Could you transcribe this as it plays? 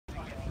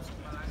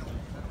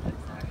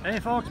Hey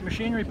folks,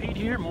 Machinery Pete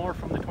here, more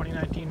from the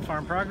 2019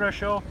 Farm Progress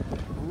Show.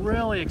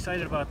 Really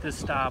excited about this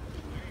stop.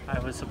 I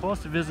was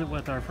supposed to visit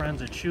with our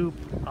friends at Shoup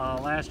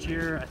last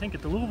year, I think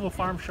at the Louisville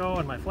Farm Show,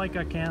 and my flight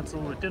got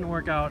canceled. It didn't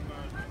work out,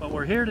 but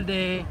we're here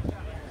today,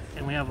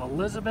 and we have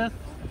Elizabeth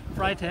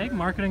Freitag,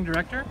 Marketing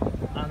Director,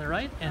 on the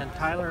right, and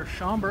Tyler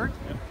Schaumburg.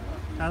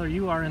 Tyler,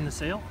 you are in the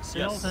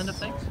sales end of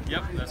things?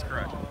 Yep, that's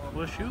correct.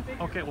 With Shoup?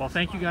 Okay, well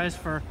thank you guys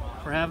for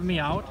having me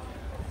out.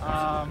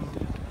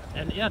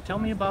 And yeah, tell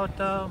me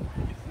about,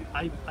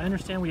 I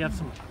understand we have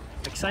some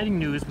exciting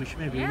news we should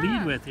maybe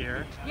lead with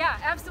here. Yeah,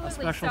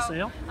 absolutely. A special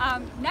sale.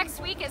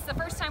 Next week is the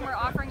first time we're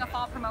offering a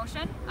fall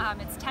promotion.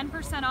 It's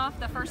 10% off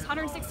the first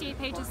 168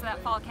 pages of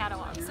that fall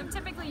catalog. So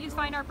typically you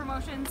find our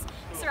promotions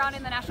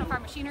surrounding the National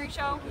Farm Machinery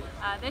Show.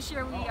 This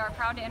year we are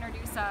proud to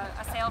introduce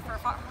a sale for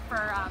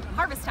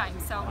harvest time.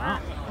 So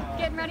we're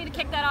getting ready to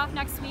kick that off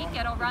next week.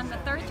 It'll run the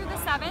 3rd through the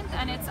 7th,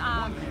 and it's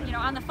you know,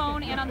 on the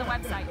phone and on the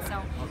website. So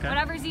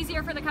whatever's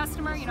easier for the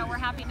customer, you know, we're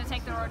happy to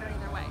take their order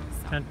either way.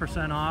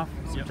 10% off,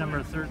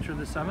 September 3rd through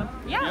the 7th?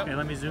 Yeah. Okay,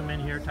 let me zoom in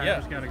here.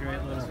 Tyler's got a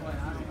great little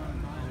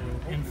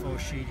info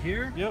sheet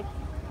here. Yep.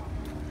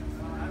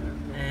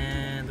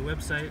 And the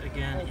website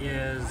again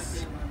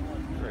is?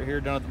 Right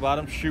here down at the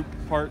bottom,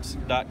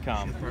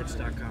 shoupparts.com.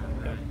 Shoupparts.com,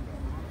 okay.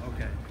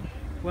 Okay.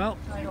 Well,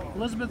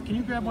 Elizabeth, can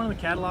you grab one of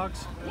the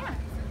catalogs?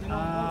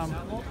 Yeah.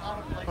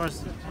 Of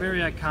course, very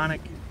iconic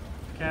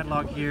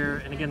catalog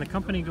here, and again the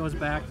company goes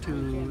back to,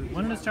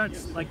 when did it start?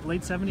 Like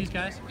late 70s,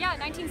 guys? Yeah,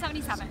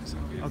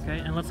 1977. Okay,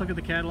 and let's look at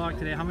the catalog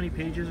today. How many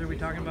pages are we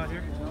talking about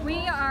here? We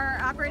are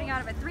operating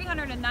out of a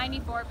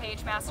 394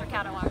 page master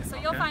catalog, so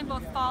you'll find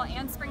both fall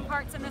and spring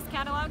parts in this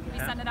catalog. We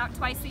send it out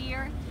twice a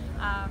year,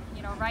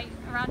 you know, right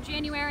around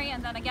January,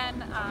 and then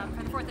again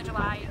for the 4th of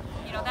July,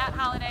 you know, that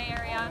holiday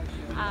area,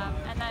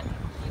 and then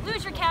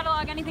lose your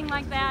catalog, anything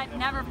like that,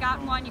 never have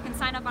gotten one, you can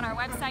sign up on our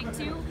website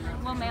too.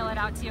 We'll mail it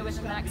out to you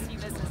within the next few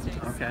business days.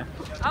 Okay.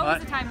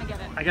 Always the time to get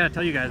it. I gotta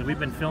tell you guys, we've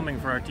been filming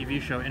for our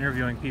TV show,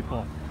 interviewing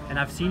people, and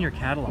I've seen your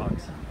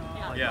catalogs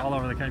all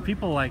over the country.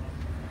 People like,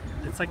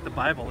 it's like the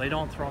Bible, they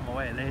don't throw them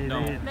away. They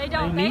don't.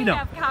 They need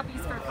have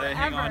copies for forever. They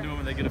hang on to them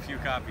and they get a few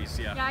copies,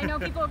 yeah. Yeah, I know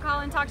people call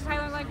and talk to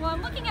Tyler like, well,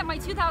 I'm looking at my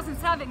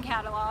 2007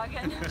 catalog,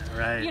 and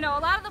you know, a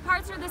lot of the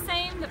parts are the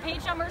same, the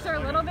page numbers are a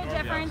little bit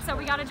different, so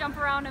we got to jump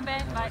around a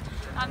bit, but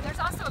there's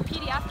also a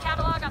PDF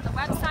catalog on the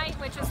website,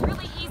 which is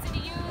really easy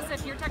to use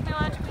if you're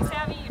technologically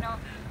savvy, you know,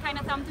 kind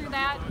of thumb through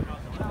that,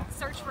 you know,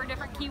 search for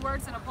different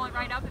keywords and it'll pull it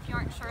right up if you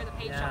aren't sure of the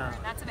page number,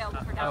 and that's available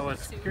for download too. I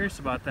was curious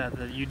about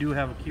that you do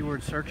have a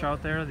keyword search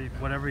out there,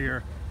 whatever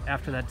you're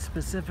after that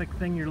specific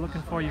thing you're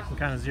looking for, you can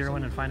kind of zero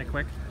in and find it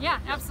quick? Yeah,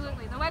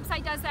 absolutely. The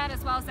website does that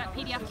as well as that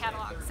PDF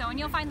catalog. So, and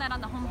you'll find that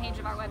on the home page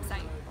of our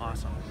website.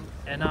 Awesome.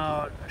 And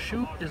now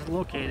Shoup is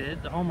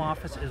located, the home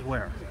office is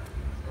where?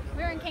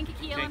 We're in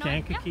Kankakee, Illinois.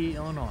 Kankakee,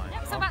 Illinois.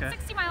 Yep, so about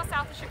 60 miles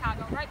south of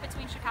Chicago, right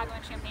between Chicago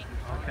and Champaign.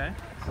 Okay.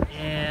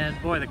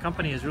 And boy, the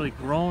company has really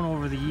grown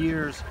over the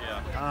years.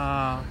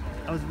 Yeah.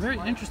 I was very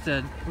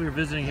interested, we were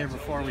visiting here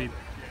before we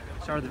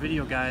started the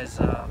video, guys.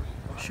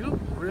 Shoup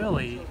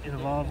really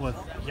involved with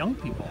young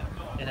people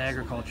in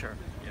agriculture,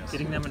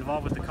 getting them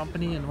involved with the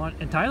company.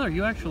 And Tyler,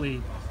 you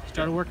actually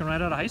started working right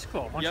out of high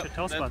school. Why don't you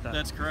tell us about that?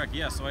 That's correct,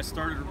 yeah. So I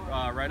started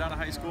right out of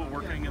high school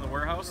working in the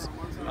warehouse.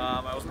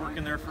 I was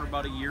working there for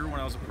about a year when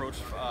I was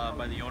approached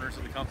by the owners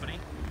of the company.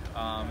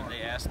 And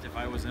they asked if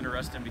I was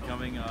interested in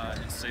becoming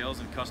in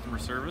sales and customer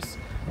service.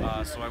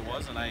 So I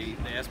was, and they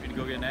asked me to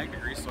go get an ag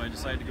degree, so I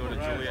decided to go to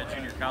Joliet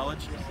Junior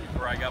College,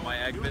 where I got my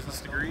ag business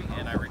degree,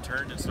 and I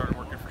returned and started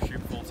working for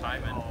Shoup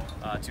full-time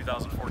in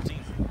 2014.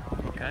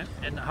 Okay,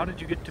 and how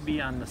did you get to be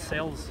on the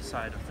sales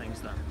side of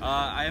things then?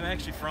 I am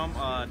actually from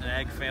an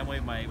ag family.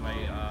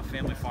 My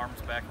family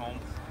farms back home,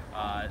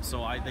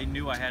 so they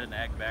knew I had an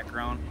ag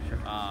background,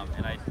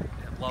 and I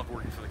loved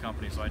working for the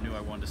company, so I knew I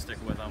wanted to stick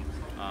with them,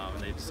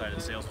 and they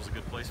decided sales was a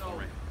good place for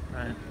me.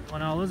 Right. Well,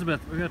 now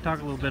Elizabeth, we're going to talk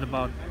a little bit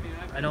about,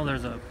 I know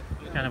there's a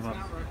kind of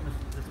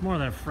it's more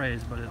than a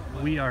phrase, but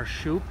we are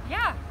Shoup.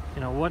 Yeah.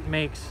 You know, what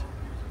makes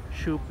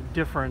Shoup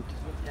different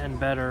and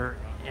better,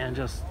 and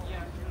just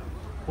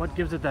what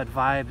gives it that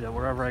vibe that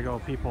wherever I go,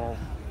 people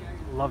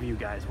love you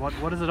guys?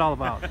 What is it all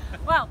about?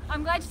 Well,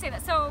 I'm glad you say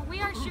that. So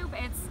we are Shoup.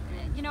 It's,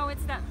 you know,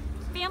 it's that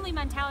family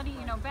mentality,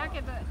 you know, back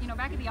at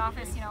the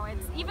office, you know,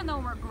 it's, even though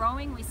we're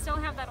growing, we still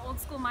have that old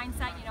school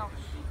mindset, you know,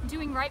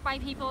 doing right by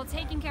people,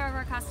 taking care of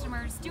our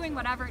customers, doing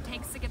whatever it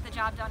takes to get the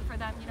job done for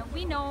them. You know,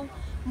 we know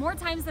more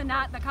times than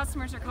not the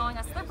customers are calling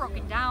us, they're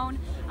broken down,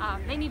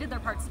 they needed their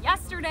parts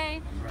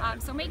yesterday,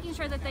 so making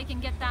sure that they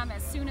can get them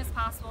as soon as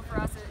possible for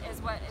us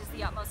is what is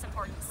the utmost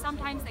importance.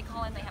 Sometimes they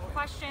call in, they have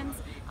questions.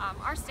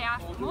 Our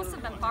staff, most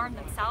of them farm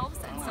themselves,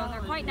 and so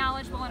they're quite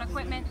knowledgeable in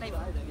equipment. They've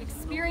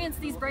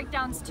experienced these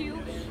breakdowns too,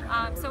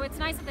 So it's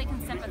nice that they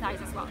can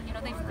sympathize as well. You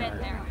know, they've been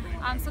there.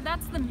 So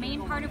that's the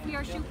main part of We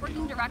Are Shoup,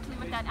 working directly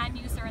with that end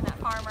user and that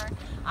farmer.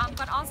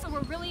 But also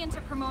we're really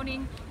into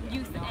promoting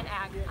youth and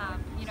ag.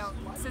 You know,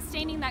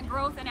 sustaining that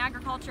growth in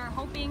agriculture,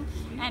 hoping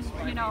and,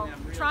 you know,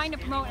 trying to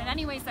promote in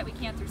any ways that we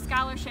can through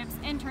scholarships,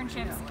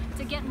 internships,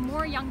 to get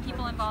more young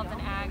people involved in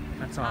ag.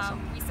 That's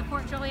awesome. We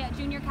support Joliet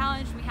Junior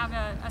College. We have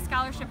a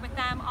scholarship with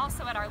them.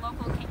 Also at our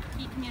local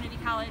Key Community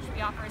College,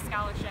 we offer a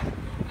scholarship.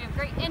 We have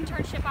great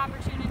internship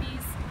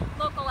opportunities,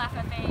 local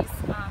FFAs,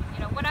 you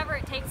know, whatever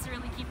it takes to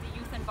really keep the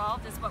youth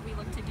involved is what we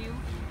look to do,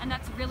 and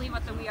that's really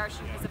what the We Are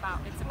Shoup is about.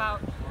 It's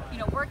about, you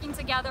know, working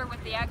together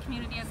with the ag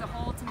community as a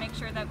whole to make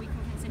sure that we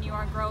can continue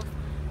our growth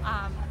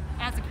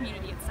as a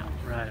community itself.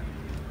 Right.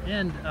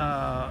 And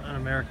an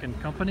American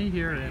company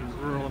here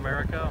in rural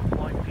America,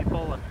 employing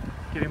people and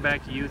giving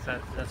back to youth,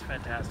 that's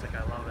fantastic.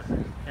 I love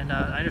it. And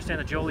I understand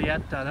that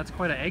Joliet, that's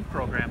quite an egg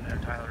program there,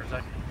 Tyler. Is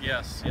that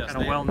Yes. kind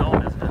of well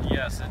known, isn't it?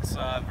 Yes, it's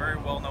very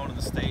well known in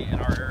the state, in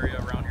our area,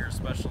 around here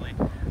especially.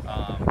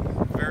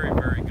 Very,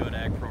 very good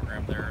ag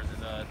program there.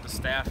 The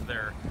staff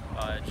there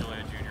at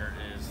Joliet Junior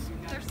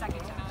They're second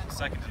to none.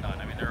 second to none.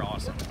 I mean, they're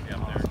awesome.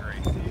 Yeah, they're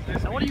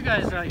great. So what do you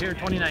guys here in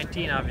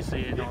 2019,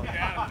 obviously, you know,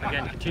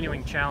 again,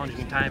 continuing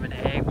challenging time in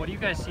ag, what are you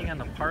guys seeing on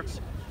the parts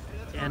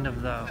end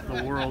of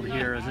the world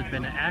here? Has it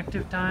been an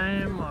active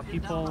time?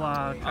 People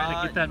trying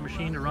to get that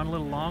machine to run a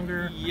little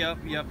longer? Yep.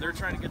 They're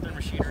trying to get their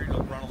machinery to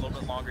run a little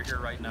bit longer here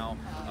right now,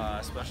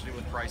 especially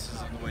with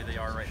prices and the way they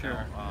are right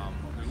now.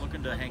 They're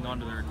looking to hang on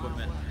to their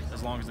equipment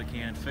as long as they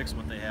can, fix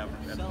what they have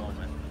at the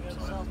moment.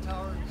 So.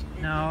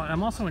 Now,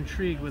 I'm also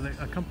intrigued with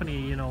a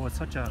company, you know, with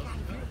such a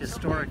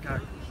historic,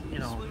 you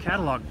know,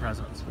 catalog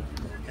presence.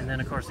 And then,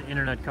 of course, the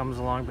internet comes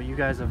along, but you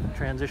guys have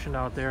transitioned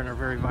out there and are a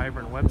very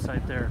vibrant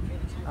website there.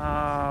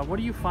 What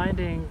are you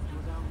finding?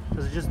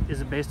 Is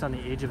it based on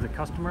the age of the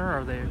customer?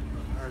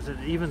 Or is it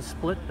even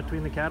split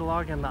between the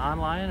catalog and the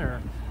online?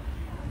 Or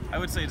I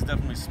would say it's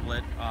definitely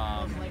split.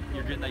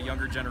 You're getting that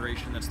younger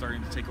generation that's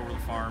starting to take over the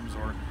farms,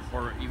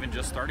 or even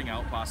just starting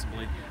out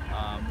possibly,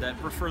 that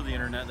prefer the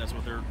internet. That's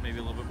what they're maybe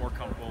a little bit more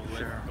comfortable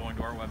with, going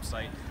to our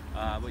website.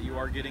 But you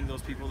are getting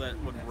those people that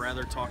would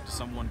rather talk to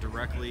someone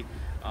directly,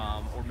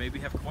 or maybe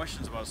have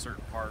questions about a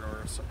certain part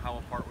or how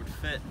a part would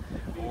fit,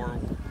 or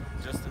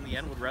just in the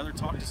end would rather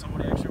talk to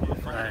somebody actually over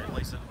the phone and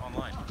place it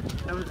online.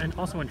 And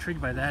also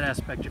intrigued by that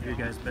aspect of your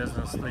guys'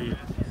 business.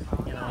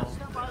 You know,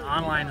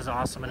 online is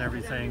awesome and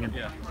everything,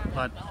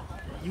 but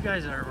you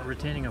guys are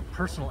retaining a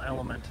personal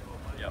element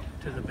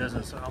to the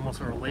business, almost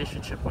a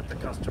relationship with the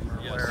customer.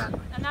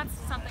 And that's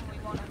something we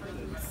won't ever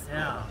lose.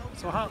 Yeah.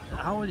 So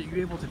how are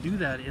you able to do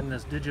that in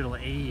this digital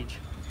age,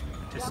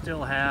 to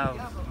still have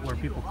where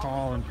people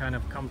call and kind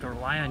of come to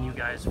rely on you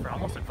guys for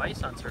almost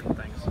advice on certain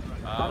things?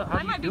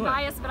 I might be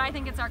biased, but I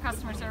think it's our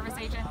customer service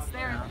agents.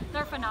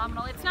 They're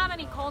phenomenal. It's not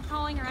any cold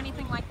calling or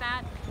anything like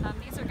that.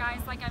 These are guys,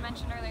 like I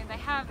mentioned earlier, they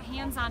have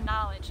hands-on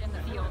knowledge in the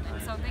field,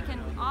 and so they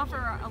can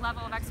offer a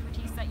level of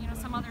expertise that, you know,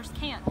 some others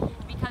can't,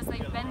 because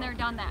they've been there,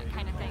 done that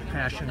kind of thing,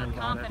 and they're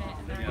confident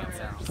in their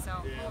answers. So,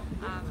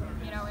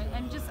 you know,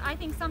 and just I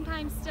think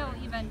sometimes still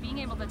even being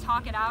able to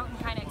talk it out and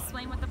kind of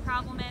explain what the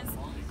problem is.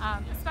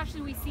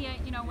 Especially we see it,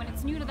 you know, when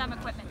it's new to them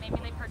equipment, maybe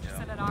they purchase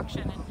it at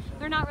auction and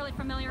they're not really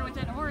familiar with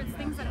it, or it's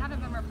things that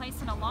haven't been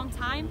replaced in a long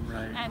time,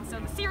 and so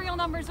the serial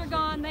numbers are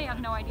gone, they have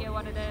no idea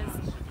what it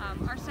is.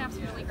 Our staff's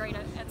really great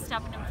at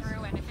stepping them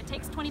through, and if it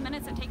takes 20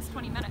 minutes, it takes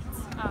 20 minutes.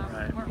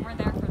 We're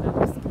there for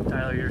them. So.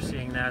 Tyler, you're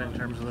seeing that in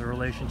terms of the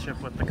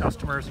relationship with the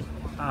customers,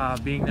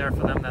 being there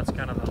for them. That's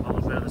kind of a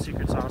little bit of the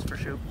secret sauce for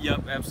Shoup.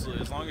 Yep,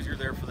 absolutely. As long as you're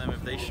there for them,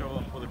 if they show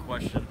up with a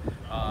question,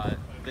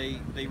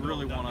 they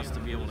really want us to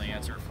be able to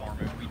answer it for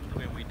them,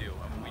 and we do.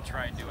 I mean, we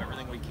try and do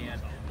everything we can.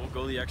 We'll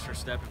go the extra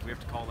step if we have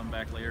to call them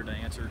back later to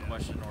answer a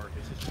question or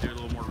do a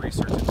little more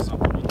research into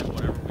something. We'll do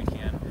whatever we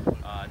can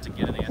to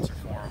get an answer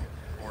for them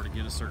or to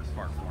get a certain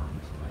part for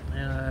them.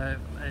 And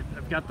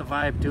I've got the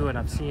vibe too, and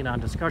I've seen on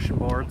discussion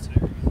boards,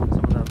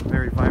 some of the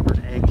very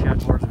vibrant ag chat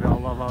boards we all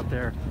love out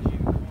there.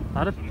 A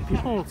lot of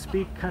people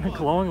speak kind of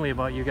glowingly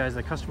about you guys,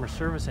 the customer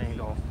service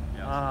angle.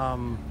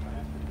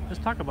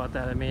 Just talk about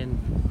that. I mean,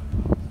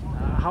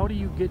 how do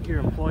you get your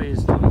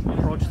employees to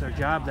approach their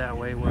job that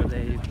way, where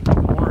they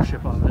have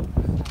ownership of it?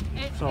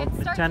 So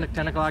at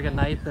 10 o'clock at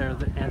night, they're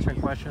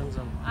answering questions.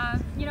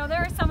 And you know, there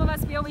are some of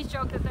us, we always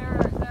joke that there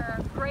are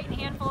a great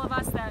handful of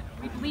us that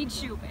we bleed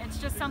Shoup. It's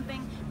just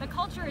something, the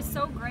culture is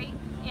so great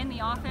in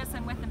the office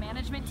and with the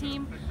management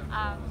team.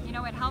 You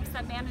know, it helps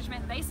that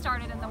management, they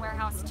started in the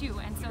warehouse too,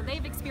 and so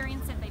they've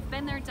experienced it, they've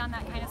been there, done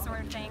that kind of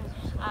sort of thing.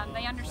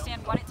 They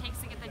understand what it takes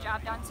to get the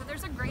job done, so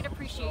there's a great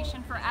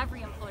appreciation for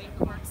every employee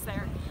who works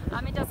there.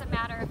 It doesn't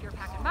matter if you're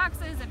packing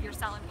boxes, if you're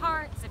selling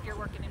parts, if you're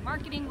working in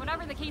marketing,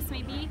 whatever the case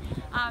may be,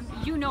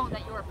 you know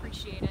that you're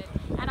appreciated.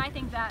 And I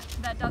think that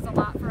does a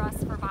lot for us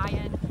for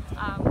buy-in.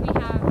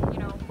 We have, you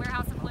know,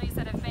 warehouse employees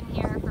that have been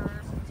here for,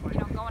 you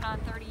know, going on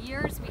 30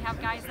 years. We have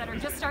guys that are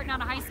just starting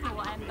out of high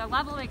school, and the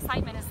level of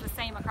excitement is the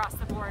same across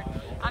the board.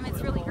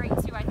 It's really great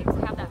too, I think,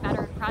 to have that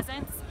veteran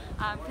presence.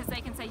 because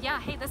they can say, yeah,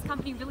 hey, this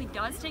company really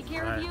does take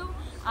care of you.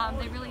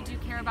 They really do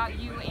care about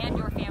you and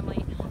your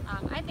family.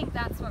 I think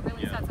that's what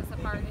really sets us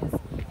apart. Is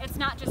it's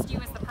not just you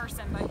as the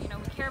person, but we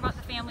care about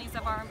the families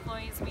of our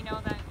employees. We know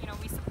that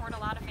we support a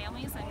lot of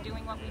families in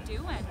doing what we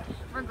do, and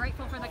we're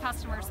grateful for the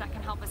customers that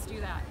can help us do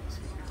that.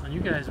 And you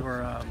guys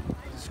were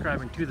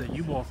describing too that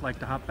you both like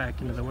to hop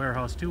back into the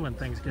warehouse too when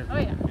things get. Oh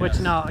yeah. Which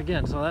now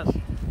again, so that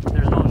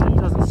it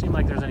doesn't seem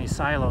like there's any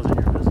silos in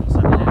your business.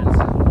 I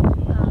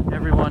mean,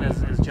 everyone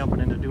is jumping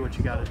in to do what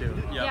you got to do.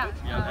 Yeah,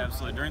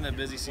 absolutely. During that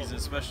busy season,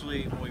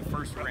 especially when we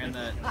first ran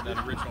that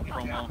original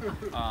promo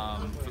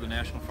for the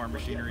National Farm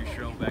Machinery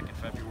Show back in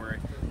February,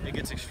 it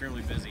gets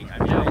extremely busy.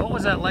 I mean, what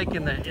was that like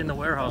in the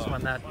warehouse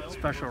when that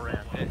special ran?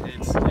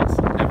 It's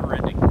never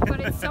ending. But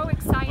it's so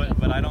exciting.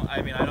 but I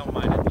don't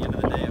mind. At the end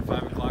of the day, at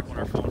 5 o'clock when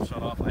our phones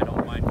shut off, I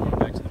don't mind going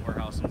back to the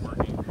warehouse and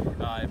working.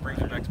 It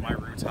brings me back to my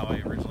roots, how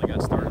I originally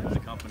got started with the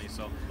company.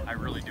 So I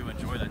really do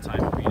enjoy that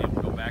time of being able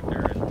to go back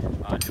there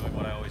and doing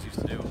what I always used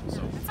to do.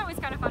 So it's always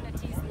kind of fun to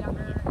tease the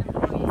younger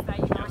employees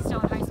that are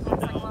still in high school.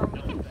 It's like, well,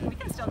 we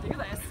can still do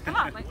this. Come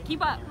on, like,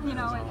 keep up.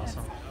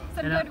 Awesome.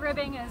 Some good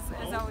ribbing is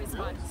always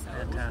fun. So.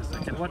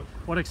 Fantastic. And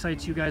what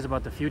excites you guys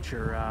about the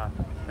future?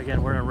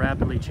 Again, we're in a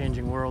rapidly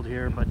changing world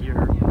here, but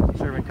you're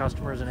serving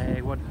customers in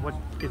ag. What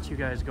gets you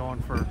guys going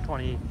for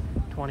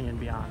 2020 and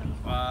beyond?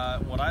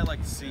 What I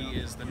like to see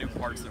is the new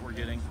parts that we're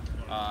getting.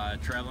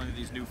 Traveling to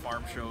these new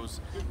farm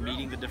shows,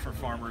 meeting the different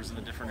farmers in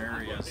the different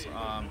areas,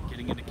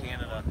 getting into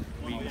Canada,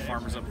 meeting the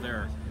farmers up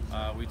there.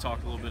 We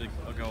talked a little bit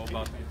ago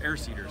about air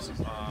seeders.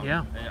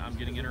 I'm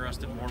getting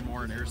interested more and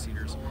more in air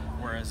seeders,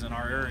 whereas in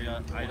our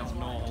area, I don't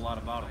know a whole lot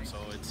about them, so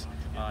it's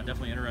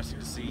definitely interesting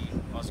to see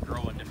us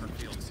grow in different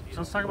fields. So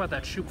let's talk about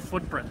that Shoup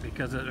footprint,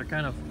 because there's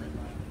kind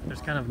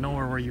of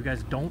nowhere where you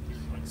guys don't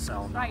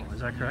sell now. Right. Is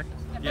that correct?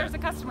 If there's a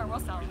customer,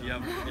 we'll sell.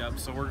 Yep.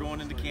 So we're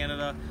going into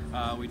Canada.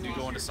 We do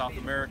go into South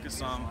America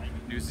some,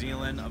 New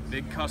Zealand. A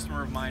big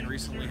customer of mine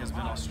recently has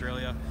been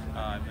Australia.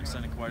 I've been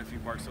sending quite a few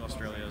parts to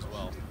Australia as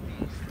well.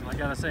 I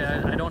gotta say,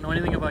 I don't know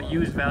anything about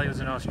used values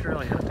in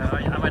Australia.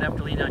 I might have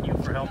to lean on you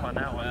for help on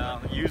that one.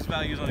 Well, used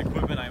values on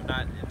equipment, I'm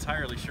not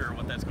entirely sure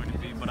what that's going to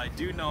be, but I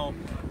do know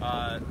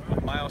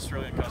with my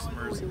Australian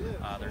customers,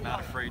 they're not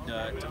afraid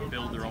to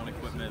build their own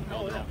equipment,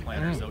 build their own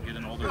planters. They'll get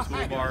an older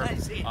toolbar,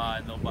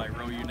 and they'll buy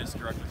row units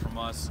directly from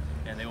us,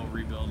 and they will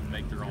rebuild and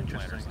make their own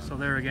planters. So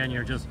there again,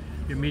 you're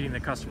meeting the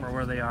customer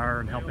where they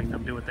are and helping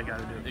them do what they got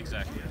to do.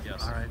 Exactly.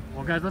 Yes. All right.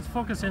 Well, guys, let's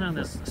focus in on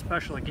this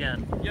special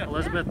again. Yeah.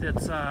 Elizabeth,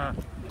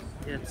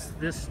 it's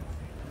this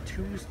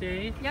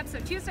Tuesday. Yep, so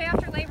Tuesday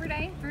after Labor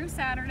Day through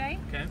Saturday.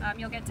 Okay.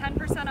 You'll get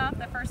 10% off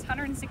the first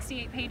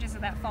 168 pages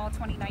of that fall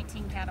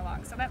 2019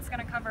 catalog. So that's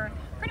going to cover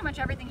pretty much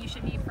everything you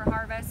should need for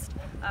harvest.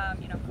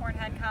 Corn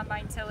head,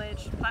 combine,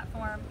 tillage,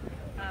 platform.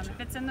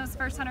 If it's in those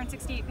first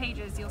 168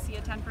 pages, you'll see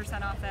a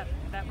 10% off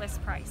that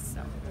list price.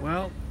 So.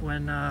 Well,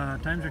 when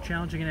times are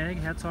challenging in ag,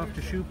 hats off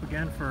to Shoup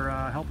again for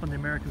helping the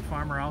American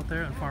farmer out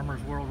there and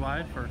farmers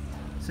worldwide for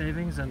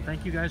savings. And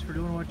thank you guys for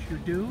doing what you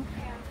do.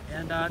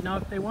 And now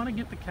if they want to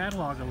get the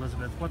catalog,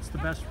 Elizabeth, what's the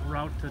best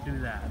route to do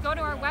that? Go to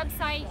our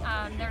website.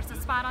 There's a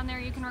spot on there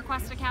you can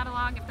request a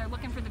catalog. If they're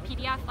looking for the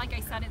PDF, like I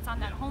said, it's on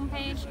that home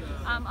page.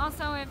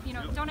 Also, if you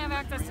don't have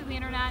access to the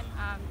internet,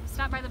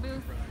 stop by the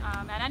booth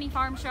at any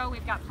farm show.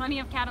 We've got plenty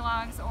of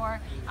catalogs, or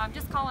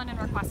just call in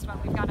and request one.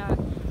 We've got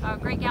a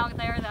great gal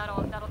there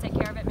that'll take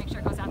care of it, make sure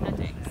it goes out that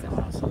day. So.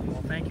 Awesome.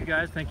 Well, thank you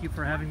guys. Thank you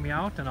for having me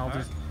out, and I'll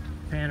just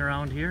pan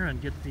around here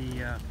and get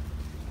the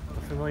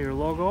familiar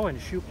logo and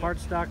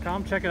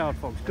shoupparts.com. Check it out,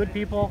 folks. Good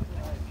people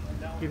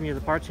giving you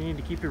the parts you need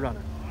to keep you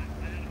running.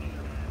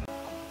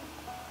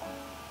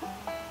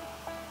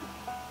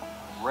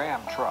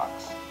 Ram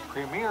Trucks,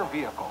 premier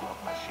vehicle of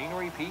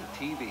Machinery Pete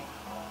TV.